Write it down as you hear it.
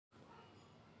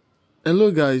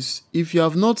Hello guys, if you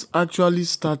have not actually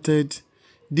started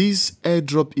this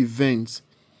airdrop event,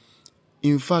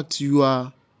 in fact you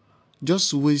are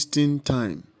just wasting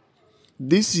time.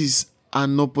 This is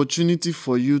an opportunity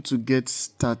for you to get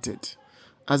started,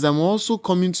 as I'm also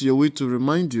coming to your way to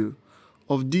remind you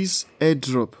of this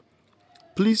airdrop.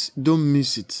 Please don't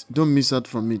miss it. Don't miss out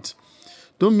from it.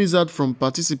 Don't miss out from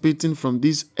participating from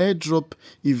this airdrop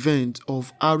event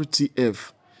of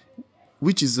RTF,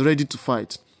 which is ready to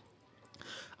fight.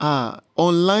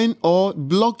 Online or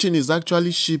blockchain is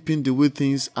actually shaping the way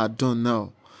things are done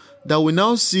now. That we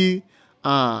now see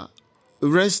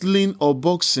wrestling or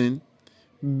boxing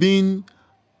being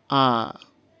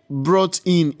brought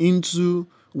into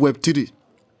Web3.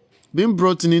 Being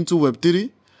brought into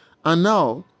Web3, and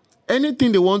now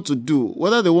anything they want to do,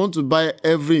 whether they want to buy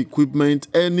every equipment,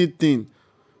 anything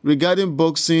regarding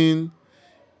boxing,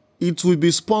 it will be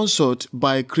sponsored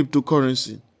by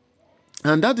cryptocurrency.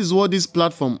 And that is what this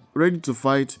platform, Ready to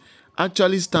Fight,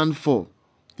 actually stands for.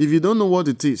 If you don't know what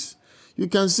it is, you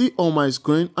can see on my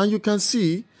screen and you can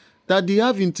see that they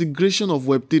have integration of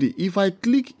Web3. If I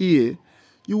click here,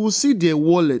 you will see their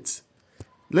wallet.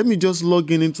 Let me just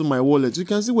log in into my wallet. You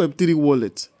can see Web3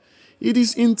 wallet. It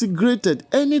is integrated.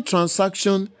 Any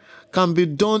transaction can be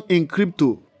done in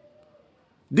crypto.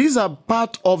 These are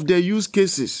part of their use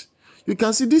cases. You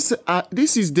can see this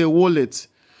is their wallet.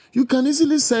 You can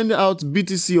easily send out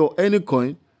BTC or any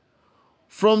coin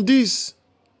from this.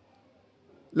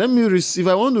 Let me receive.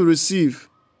 I want to receive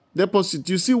deposit.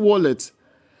 You see wallet.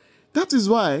 That is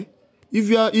why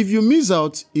if you miss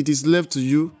out, it is left to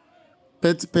you.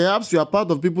 But perhaps you are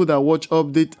part of people that watch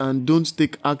update and don't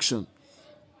take action.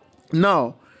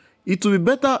 Now, it will be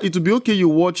better. It will be okay you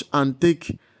watch and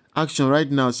take action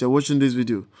right now as you're watching this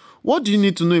video. What do you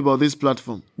need to know about this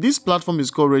platform? This platform is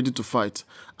called Ready to Fight,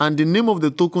 and the name of the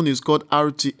token is called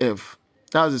RTF.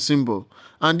 That's the symbol.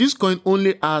 And this coin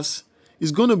only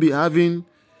is going to be having,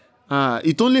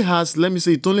 it only has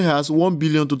 1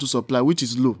 billion total supply, which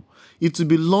is low. It will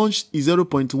be launched in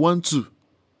 0.12.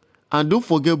 And don't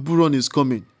forget, Buron is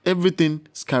coming. Everything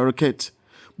skyrocket.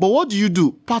 But what do you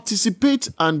do? Participate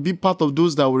and be part of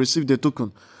those that will receive the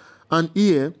token. And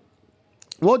here,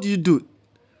 what do?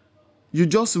 You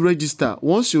just register.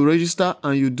 Once you register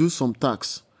and you do some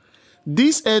tax,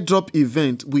 this airdrop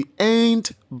event will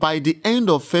end by the end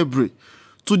of February.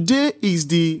 Today is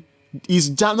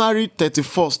January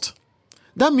 31st.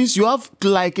 That means you have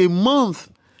like a month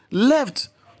left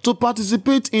to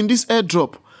participate in this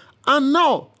airdrop. And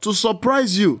now, to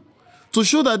surprise you, to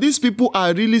show that these people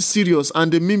are really serious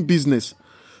and they mean business,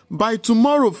 by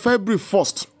tomorrow, February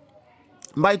 1st,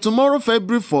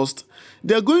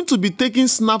 they're going to be taking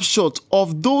snapshots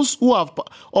of those who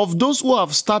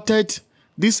have started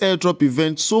this airdrop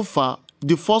event so far,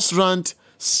 the first round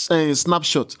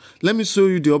snapshot. Let me show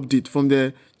you the update from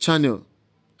the channel.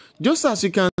 Just as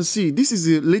you can see, this is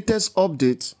the latest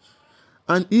update,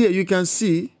 and here you can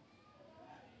see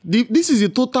this is the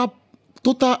total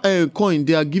coin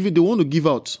they want to give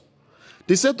out.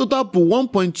 They said total pool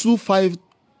 1.25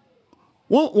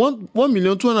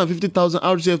 1,250,000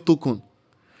 RTF token,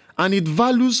 and it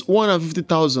values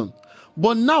 150,000.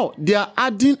 But now they are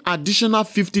adding additional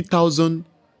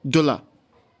 $50,000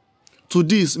 to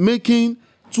this, making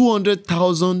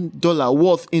 $200,000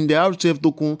 worth in the RTF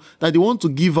token that they want to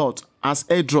give out as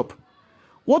airdrop.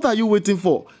 What are you waiting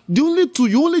for? You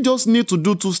only just need to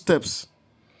do 2 steps.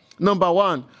 Number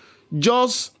 1,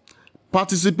 just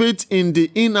participate in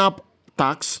the in-app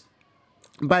tax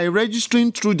by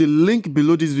registering through the link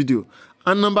below this video.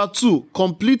 And number 2,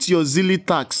 complete your Zealy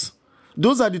tax.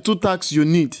 Those are the 2 tasks you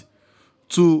need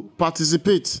to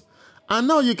participate. And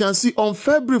now you can see on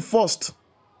February 1st,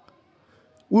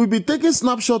 we'll be taking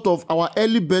snapshot of our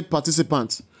early bird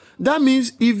participants. That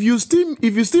means if you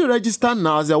still register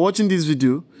now as you're watching this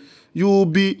video,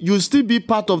 you'll still be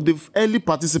part of the early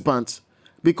participants,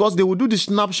 because they will do the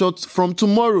snapshot from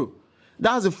tomorrow.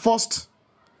 That's the first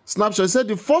snapshot. It said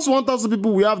the first 1,000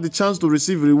 people will have the chance to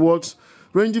receive rewards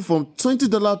ranging from $20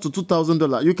 to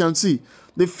 $2,000. You can see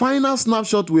the final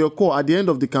snapshot will occur at the end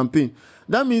of the campaign.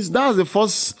 That means that's the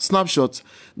first snapshot.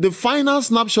 The final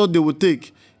snapshot they will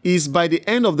take is by the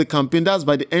end of the campaign. That's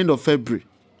by the end of February.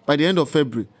 By the end of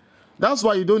February. That's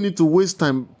why you don't need to waste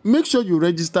time. Make sure you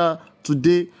register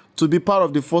today to be part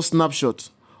of the first snapshot.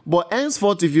 But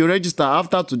henceforth, if you register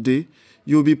after today,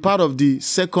 you'll be part of the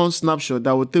second snapshot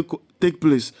that will take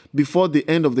place before the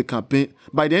end of the campaign.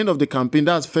 By the end of the campaign,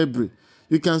 that's February.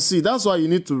 You can see that's why you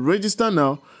need to register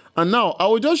now. And now I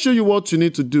will just show you what you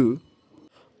need to do.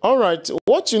 All right,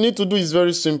 what you need to do is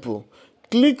very simple.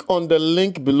 Click on the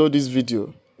link below this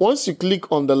video. Once you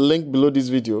click on the link below this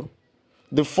video,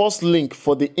 the first link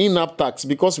for the in-app tax,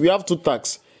 because we have two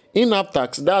tax. In-app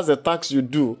tax, that's the tax you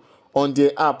do on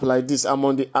the app like this. I'm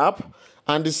on the app.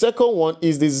 And the second one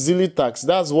is the Zealy tax.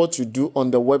 That's what you do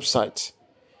on the website.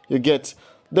 You get.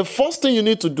 The first thing you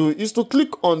need to do is to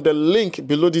click on the link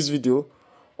below this video,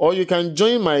 or you can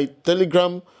join my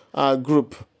Telegram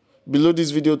group below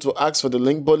this video to ask for the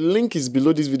link. But the link is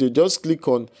below this video. Just click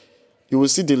on, you will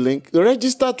see the link.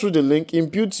 Register through the link.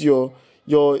 Input your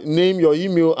name, your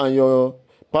email, and your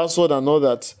password and all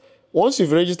that. Once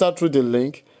you've registered through the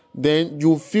link, then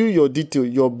you fill your detail,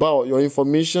 your bio, your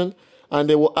information, and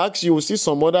they will ask you will see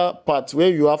some other parts where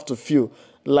you have to fill,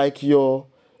 like your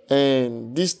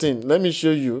this thing. Let me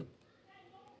show you.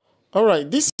 All right,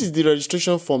 this is the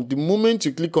registration form. The moment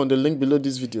you click on the link below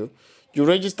this video, you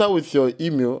register with your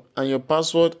email and your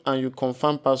password, and you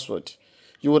confirm password.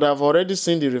 You would have already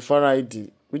seen the referral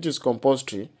ID, which is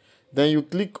compulsory. Then you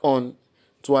click on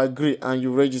to agree and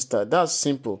you register. That's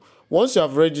simple. Once you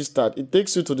have registered, it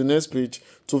takes you to the next page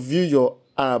to view your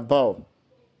bio.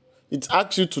 It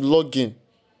asks you to log in.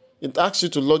 It asks you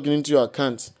to log in into your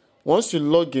account. Once you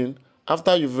log in,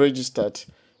 after you've registered,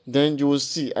 then you will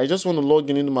see. I just want to log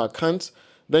in into my account.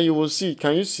 Then you will see.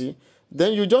 Can you see?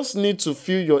 Then you just need to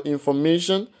fill your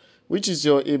information, which is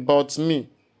your about me.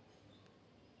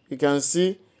 You can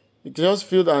see. You can just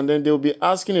fill, and then they will be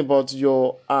asking about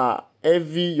your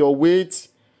your weight.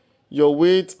 Your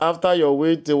weight. After your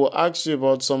weight, they will ask you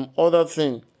about some other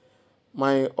thing.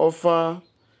 My offer.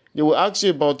 They will ask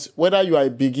you about whether you are a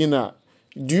beginner.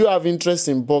 Do you have interest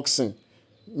in boxing?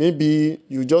 Maybe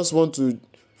you just want to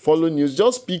follow news.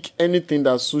 Just pick anything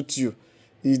that suits you.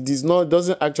 It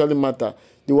doesn't actually matter.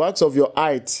 The works of your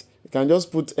height. You can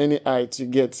just put any height you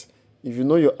get. If you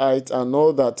know your height and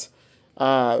all that,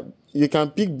 you can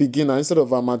pick beginner instead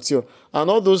of amateur. And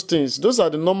all those things. Those are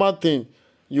the normal thing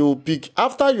you pick.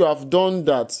 After you have done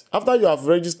that, after you have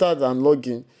registered and logged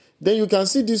in, then you can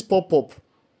see this pop-up.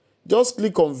 Just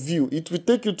click on view. It will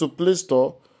take you to Play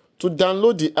Store to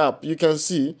download the app. You can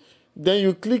see. Then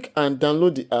you click and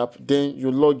download the app. Then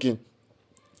you log in.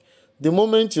 The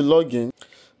moment you log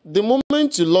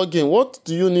in, what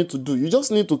do you need to do? You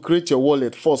just need to create your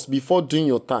wallet first before doing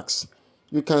your tax.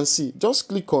 You can see. Just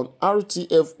click on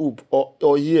RTF Hub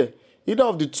or here. Either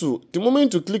of the two. The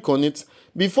moment you click on it,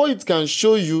 before it can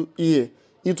show you here,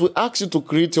 it will ask you to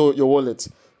create your wallet.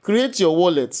 Create your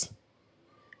wallet.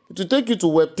 It will take you to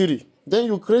Web3. Then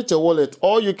you create your wallet,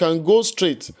 or you can go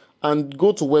straight and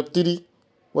go to Web3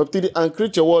 and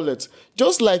create your wallet.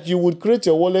 Just like you would create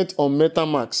your wallet on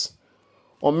MetaMask.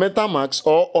 On MetaMask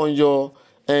or on your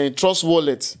Trust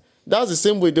wallet. That's the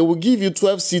same way. They will give you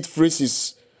 12 seed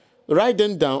phrases. Write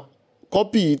them down,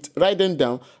 copy it, write them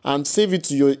down, and save it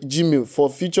to your Gmail for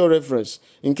future reference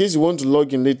in case you want to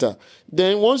log in later.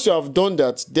 Then once you have done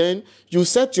that, then you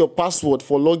set your password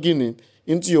for logging in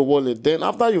into your wallet. Then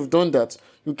after you've done that,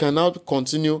 you can now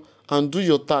continue and do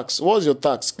your tax. What's your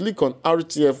tax? Click on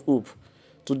RTF Hub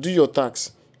to do your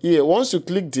tax. Here, once you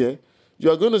click there, you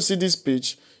are going to see this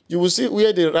page. You will see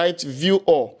where they write view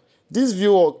all. This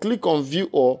view all, click on view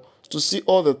all to see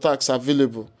all the tax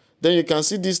available. Then you can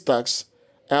see this tax.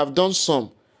 I have done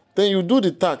some. Then you do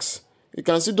the tax. You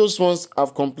can see those ones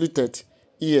I've completed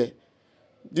here.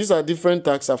 These are different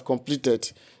tax I've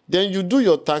completed. Then you do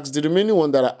your tax, the remaining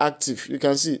ones that are active. You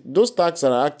can see those tax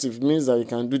that are active means that you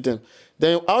can do them.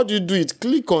 Then how do you do it?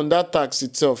 Click on that tax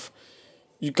itself.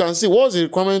 You can see what's the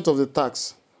requirement of the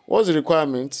tax. What's the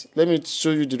requirement? Let me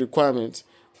show you the requirement.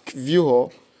 View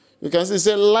all. You can see it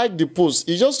says like the post.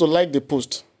 It's just to like the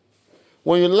post.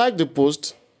 When you like the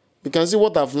post, you can see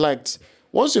what I've liked.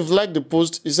 Once you've liked the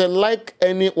post, it said like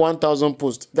any 1,000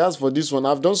 posts. That's for this one.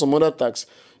 I've done some other tax.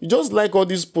 You just like all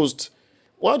these posts.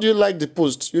 Why do you like the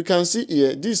post? You can see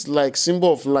here, this like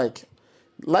symbol of like.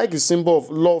 Like is symbol of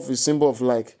love, is symbol of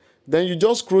like. Then you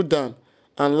just scroll down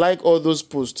and like all those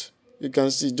posts. You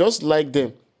can see, just like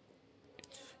them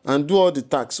and do all the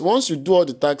tax. Once you do all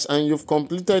the tax and you've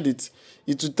completed it,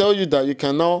 it will tell you that you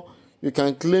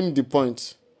can claim the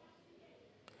point.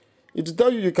 It will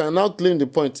tell you can now claim the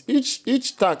point.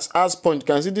 Each tax has point. You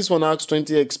can see this one asks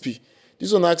 20 XP.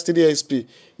 This one asks 3 XP.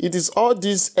 It is all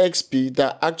these XP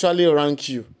that actually rank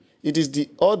you. It is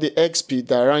all the XP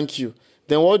that rank you.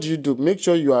 Then what do? Make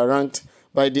sure you are ranked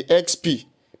by the XP.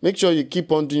 Make sure you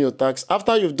keep on doing your tax.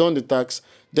 After you've done the tax,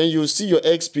 then you'll see your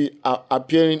XP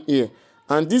appearing here.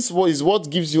 And this is what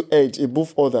gives you edge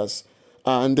above others.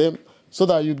 And then so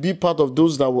that you be part of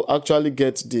those that will actually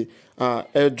get the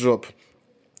airdrop.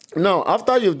 Now,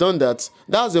 after you've done that,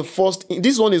 that's the first.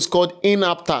 This one is called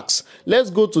in-app tax. Let's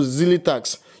go to Zealy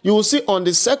tax. You will see on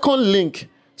the second link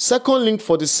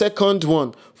for the second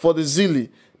one for the Zealy,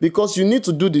 because you need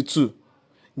to do the two.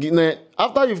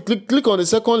 After you've click on the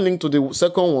second link to the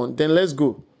second one, then let's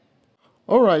go.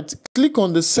 All right, click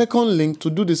on the second link to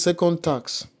do the second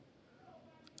tax.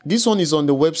 This one is on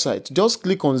the website. Just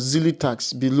click on Zealy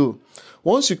tax below.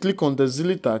 Once you click on the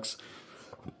Zealy tax,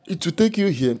 it will take you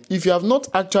here. If you have not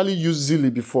actually used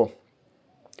Zealy before,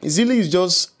 Zealy is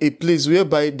just a place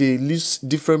whereby they list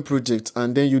different projects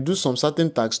and then you do some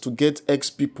certain tax to get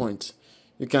XP points.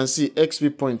 You can see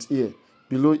XP points here,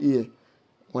 below here.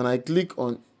 When I click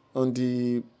on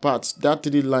the parts, that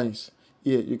 3 lines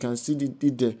here, you can see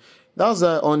it there. That's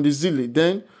on the Zealy.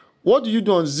 Then what do you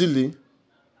do on Zealy?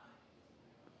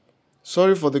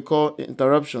 Sorry for the call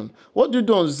interruption. What do you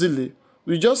do on Zealy?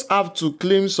 We just have to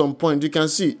claim some point. You can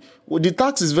see the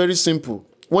tax is very simple.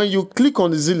 When you click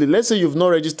on the Zealy, let's say you've not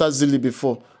registered Zealy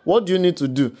before, what do you need to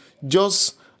do?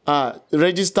 Just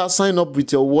register, sign up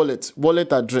with your wallet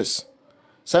address.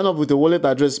 Sign up with a wallet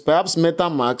address, perhaps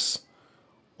MetaMask,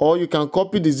 or you can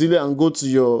copy the Zealy and go to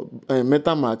your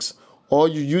MetaMask, or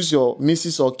you use your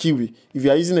Mrs. or Kiwi if you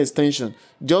are using extension.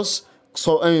 Just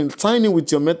sign in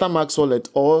with your MetaMask wallet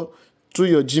or through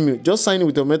your Gmail. Just sign in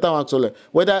with your MetaMask wallet.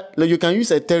 Whether you can use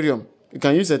Ethereum. You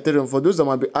can use Ethereum for those that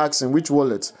might be asking which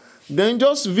wallet. Then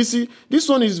just visit, this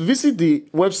one is visit the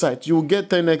website, you will get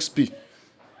 10 XP.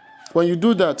 When you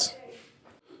do that,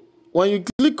 when you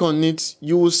click on it,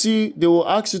 you will see they will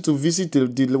ask you to visit the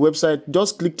website.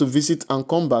 Just click to visit and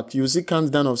come back. You will see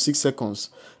countdown of 6 seconds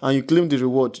and you claim the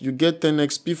reward. You get 10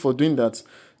 XP for doing that.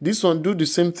 This one, do the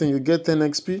same thing, you get 10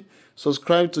 XP.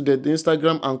 Subscribe to the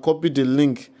Instagram and copy the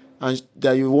link and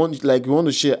that you want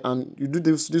to share, and you do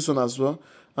this one as well.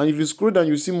 And if you scroll down,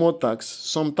 you see more tax.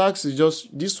 Some tax is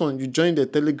just this one. You join the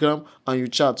Telegram and you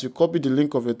chat. You copy the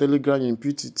link of your Telegram, you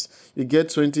input it. You get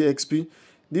 20 XP.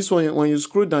 This one, when you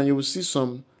scroll down, you will see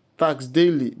some tax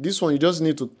daily. This one, you just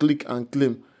need to click and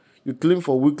claim. You claim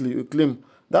for weekly, you claim.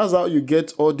 That's how you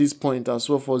get all these points as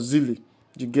well for Zealy.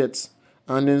 You get.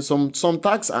 And then some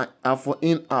tax are for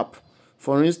in-app.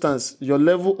 For instance, your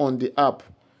level on the app,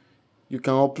 you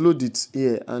can upload it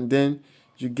here and then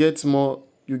you get to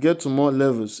more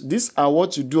levels. These are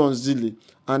what you do on Zealy,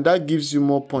 and that gives you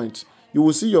more points. You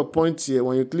will see your points here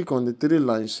when you click on the 3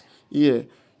 lines here.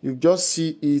 You just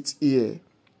see it here.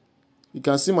 You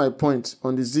can see my point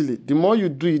on the Zealy. The more you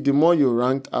do it, the more you're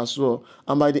ranked as well.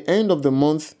 And by the end of the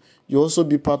month, you also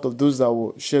be part of those that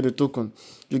will share the token.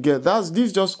 You get this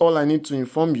is just all I need to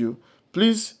inform you.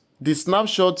 Please, the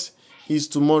snapshot is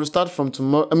tomorrow. Start from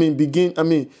tomorrow.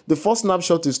 The first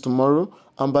snapshot is tomorrow,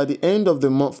 and by the end of the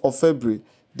month of February,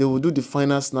 they will do the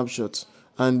final snapshot,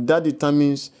 and that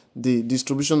determines the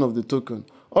distribution of the token.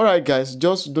 All right, guys,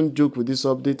 just don't joke with this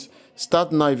update.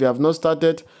 Start now if you have not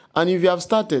started, and if you have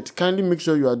started, kindly make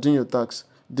sure you are doing your tax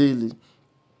daily.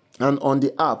 And on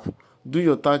the app, do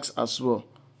your tax as well.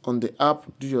 On the app,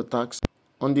 do your tax.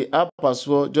 On the app as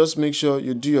well, just make sure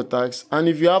you do your tax. And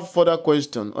if you have further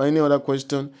question or any other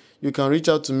question, you can reach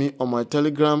out to me on my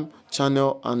Telegram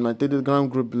channel and my Telegram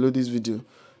group below this video.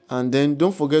 And then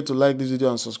don't forget to like this video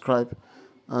and subscribe.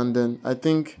 And then I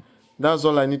think that's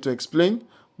all I need to explain.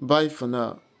 Bye for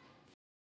now.